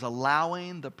God is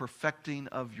allowing the perfecting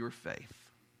of your faith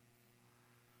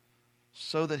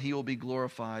so that He will be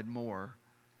glorified more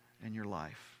in your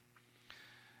life.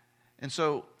 And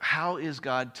so, how is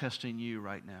God testing you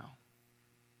right now?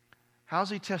 How's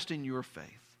He testing your faith?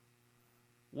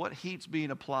 What heat's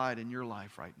being applied in your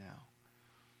life right now?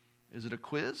 Is it a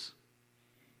quiz?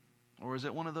 Or is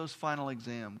it one of those final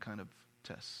exam kind of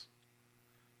tests?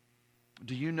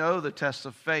 Do you know the tests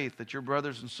of faith that your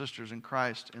brothers and sisters in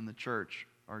Christ in the church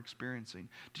are experiencing?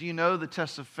 Do you know the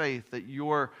tests of faith that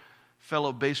your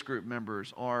fellow base group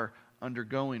members are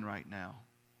undergoing right now?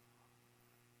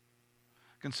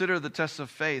 Consider the tests of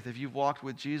faith. If you've walked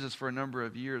with Jesus for a number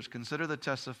of years, consider the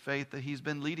tests of faith that He's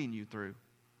been leading you through.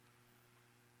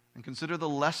 And consider the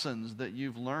lessons that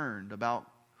you've learned about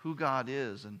who God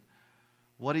is and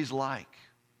what He's like.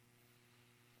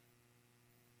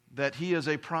 That He is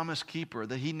a promise keeper,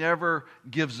 that He never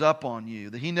gives up on you,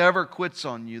 that He never quits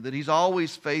on you, that He's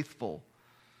always faithful.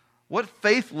 What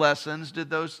faith lessons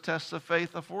did those tests of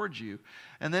faith afford you?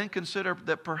 And then consider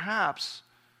that perhaps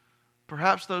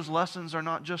those lessons are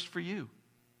not just for you.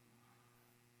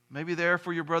 Maybe they're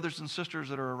for your brothers and sisters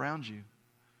that are around you.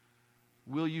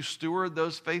 Will you steward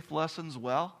those faith lessons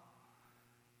well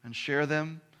and share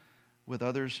them with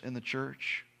others in the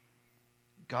church?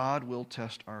 God will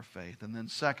test our faith. And then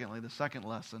secondly, the second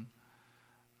lesson,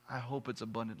 I hope it's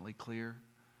abundantly clear.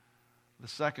 The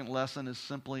second lesson is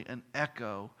simply an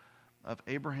echo of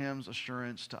Abraham's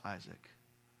assurance to Isaac.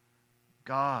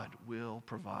 God will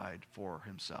provide for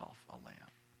Himself a lamb.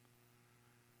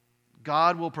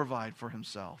 God will provide for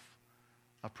Himself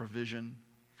a provision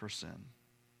for sin.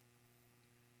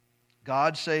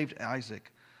 God saved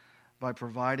Isaac by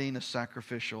providing a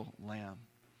sacrificial lamb.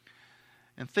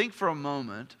 And think for a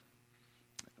moment,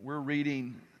 we're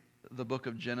reading the book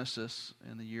of Genesis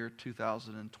in the year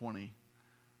 2020,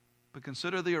 but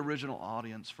consider the original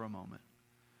audience for a moment.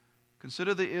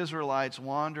 Consider the Israelites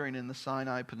wandering in the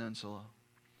Sinai Peninsula.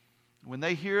 When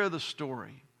they hear the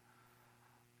story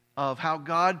of how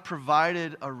God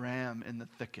provided a ram in the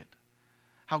thicket,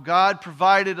 how God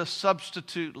provided a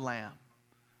substitute lamb,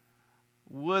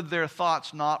 would their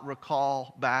thoughts not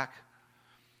recall back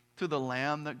to the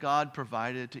lamb that God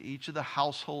provided to each of the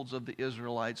households of the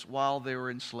Israelites while they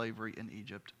were in slavery in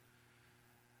Egypt?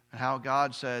 And how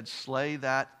God said, slay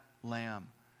that lamb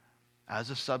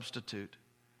as a substitute,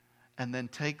 and then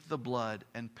take the blood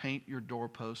and paint your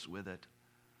doorposts with it,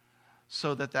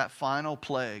 so that that final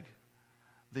plague,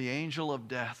 the angel of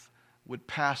death, would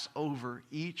pass over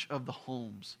each of the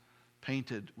homes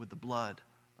painted with the blood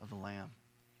of the lamb.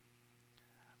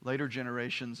 Later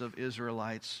generations of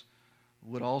Israelites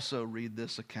would also read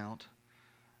this account,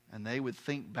 and they would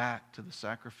think back to the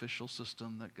sacrificial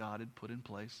system that God had put in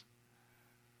place,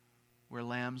 where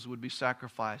lambs would be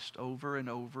sacrificed over and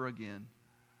over again.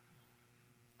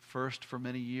 First for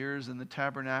many years in the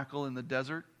tabernacle in the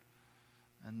desert,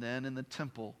 and then in the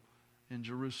temple in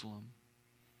Jerusalem.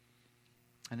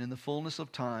 And in the fullness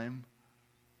of time,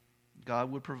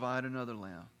 God would provide another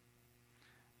lamb.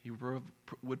 He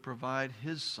would provide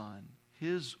His Son,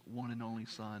 His one and only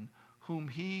Son, whom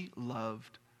He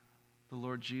loved, the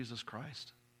Lord Jesus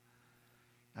Christ,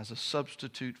 as a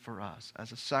substitute for us,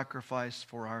 as a sacrifice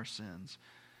for our sins.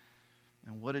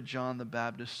 And what did John the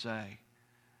Baptist say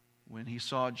when he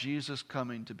saw Jesus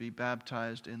coming to be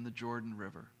baptized in the Jordan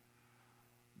River?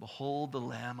 Behold the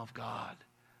Lamb of God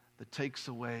that takes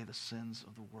away the sins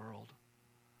of the world.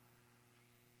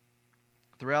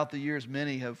 Throughout the years,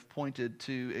 many have pointed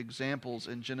to examples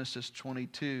in Genesis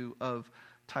 22 of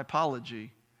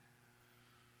typology.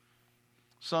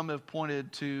 Some have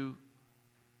pointed to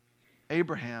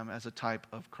Abraham as a type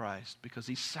of Christ because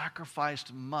he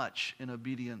sacrificed much in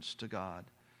obedience to God.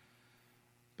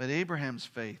 But Abraham's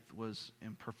faith was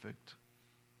imperfect,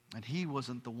 and he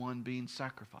wasn't the one being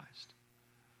sacrificed.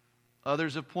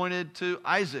 Others have pointed to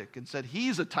Isaac and said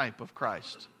he's a type of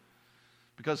Christ,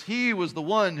 because he was the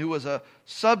one who was a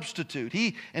substitute.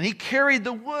 He carried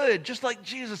the wood, just like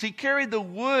Jesus. He carried the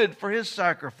wood for his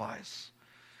sacrifice.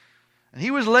 And he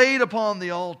was laid upon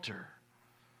the altar.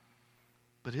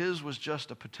 But his was just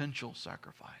a potential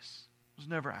sacrifice. It was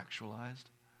never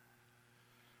actualized.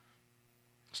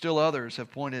 Still others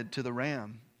have pointed to the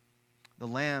lamb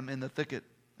in the thicket,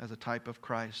 as a type of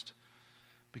Christ,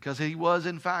 because he was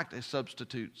in fact a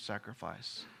substitute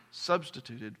sacrifice,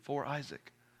 substituted for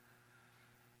Isaac.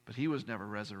 But he was never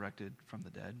resurrected from the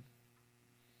dead.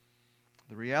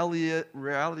 The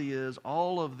reality is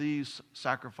all of these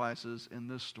sacrifices in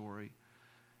this story,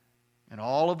 and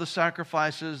all of the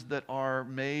sacrifices that are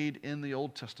made in the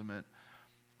Old Testament,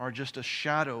 are just a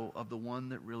shadow of the one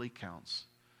that really counts.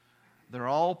 They're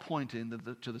all pointing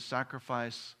to the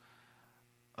sacrifice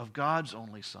of God's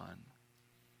only Son.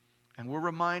 And we're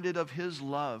reminded of His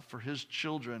love for His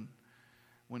children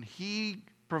when He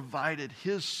provided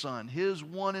His Son, His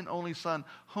one and only Son,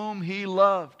 whom He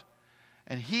loved.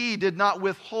 and He did not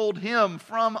withhold Him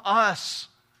from us.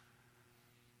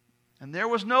 And there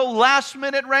was no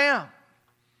last-minute ram.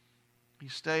 He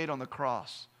stayed on the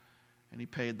cross, and He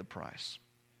paid the price.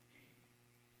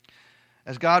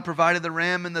 As God provided the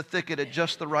ram in the thicket at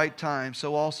just the right time,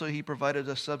 so also He provided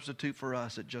a substitute for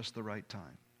us at just the right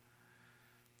time.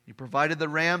 He provided the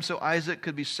ram so Isaac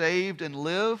could be saved and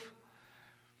live,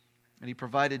 and He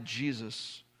provided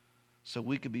Jesus so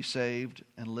we could be saved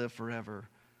and live forever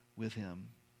with Him.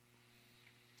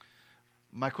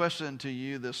 My question to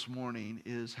you this morning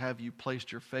is, have you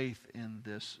placed your faith in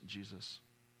this Jesus?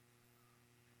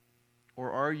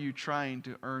 Or are you trying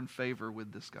to earn favor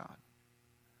with this God?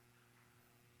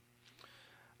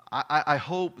 I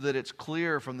hope that it's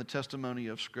clear from the testimony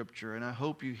of Scripture, and I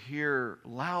hope you hear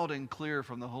loud and clear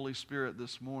from the Holy Spirit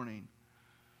this morning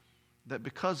that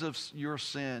because of your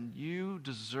sin, you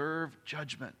deserve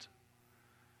judgment.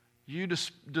 You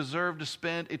deserve to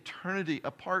spend eternity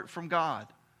apart from God.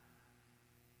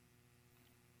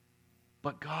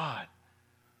 But God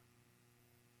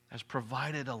has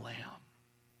provided a lamb.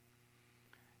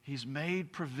 He's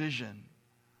made provision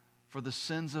for the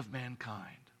sins of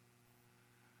mankind.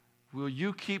 Will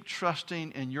you keep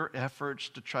trusting in your efforts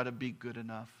to try to be good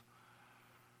enough?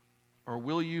 Or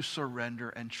will you surrender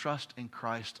and trust in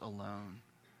Christ alone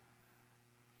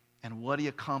and what He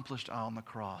accomplished on the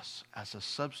cross as a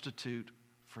substitute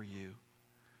for you?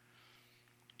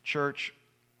 Church,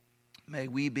 may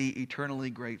we be eternally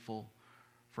grateful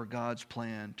for God's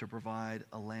plan to provide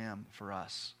a lamb for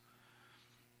us.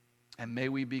 And may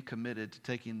we be committed to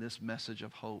taking this message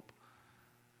of hope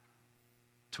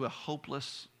to a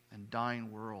hopeless and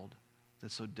dying world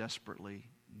that so desperately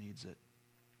needs it.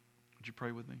 Would you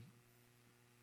pray with me?